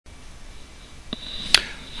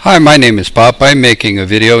Hi, my name is Pop. I'm making a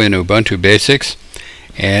video in Ubuntu Basics,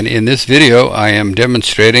 and in this video I am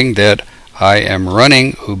demonstrating that I am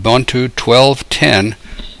running Ubuntu 12.10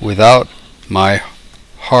 without my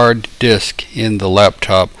hard disk in the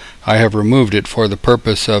laptop. I have removed it for the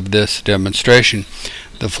purpose of this demonstration.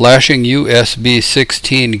 The flashing USB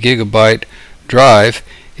 16 gigabyte drive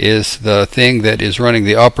is the thing that is running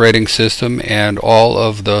the operating system and all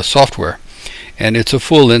of the software. And it's a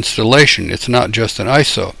full installation. It's not just an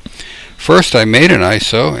ISO. First I made an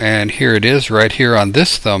ISO, and here it is right here on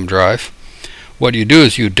this thumb drive. What you do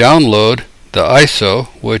is you download the ISO,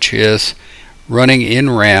 which is running in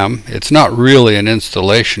RAM. It's not really an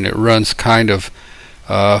installation. It runs kind of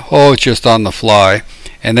it's just on the fly.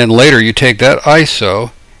 And then later you take that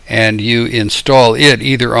ISO and you install it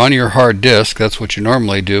either on your hard disk, that's what you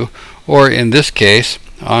normally do, or in this case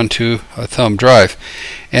onto a thumb drive.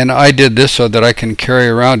 And I did this so that I can carry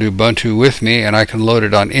around Ubuntu with me, and I can load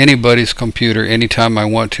it on anybody's computer anytime I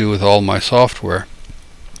want to with all my software.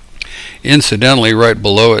 Incidentally, right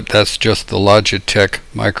below it, that's just the Logitech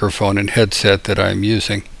microphone and headset that I'm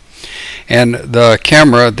using. And the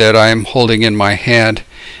camera that I'm holding in my hand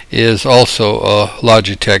is also a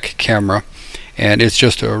Logitech camera, and it's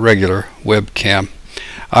just a regular webcam.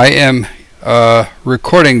 I am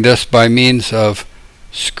recording this by means of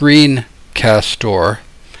Screencastor.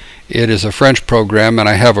 It is a French program, and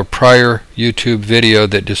I have a prior YouTube video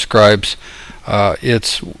that describes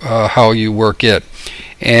how you work it.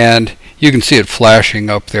 And you can see it flashing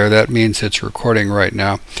up there. That means it's recording right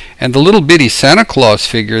now. And the little bitty Santa Claus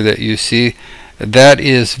figure that you see, that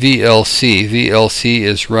is VLC. VLC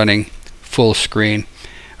is running full screen.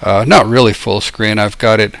 Not really full screen. I've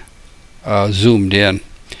got it zoomed in.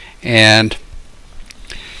 And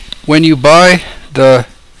when you buy the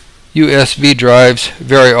USB drives,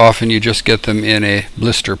 very often you just get them in a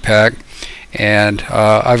blister pack, and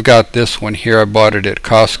I've got this one here. I bought it at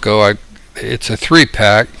Costco. It's a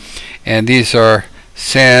 3-pack, and these are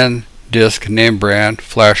SanDisk name brand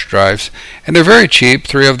flash drives, and they're very cheap.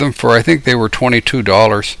 3 of them for, I think they were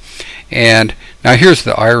 $22. And now here's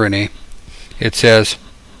the irony. It says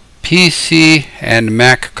PC and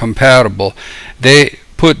Mac compatible. They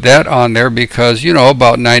put that on there because, you know,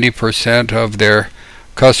 about 90% of their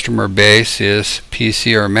customer base is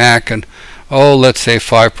PC or Mac, and let's say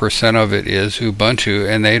 5% of it is Ubuntu,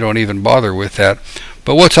 and they don't even bother with that.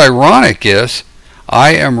 But what's ironic is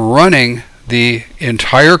I am running the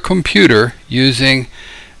entire computer using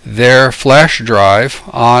their flash drive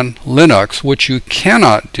on Linux, which you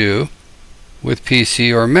cannot do with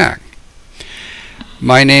PC or Mac.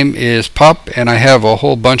 My name is Pop, and I have a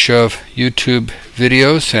whole bunch of YouTube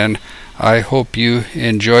videos, and I hope you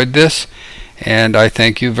enjoyed this, and I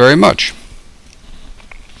thank you very much.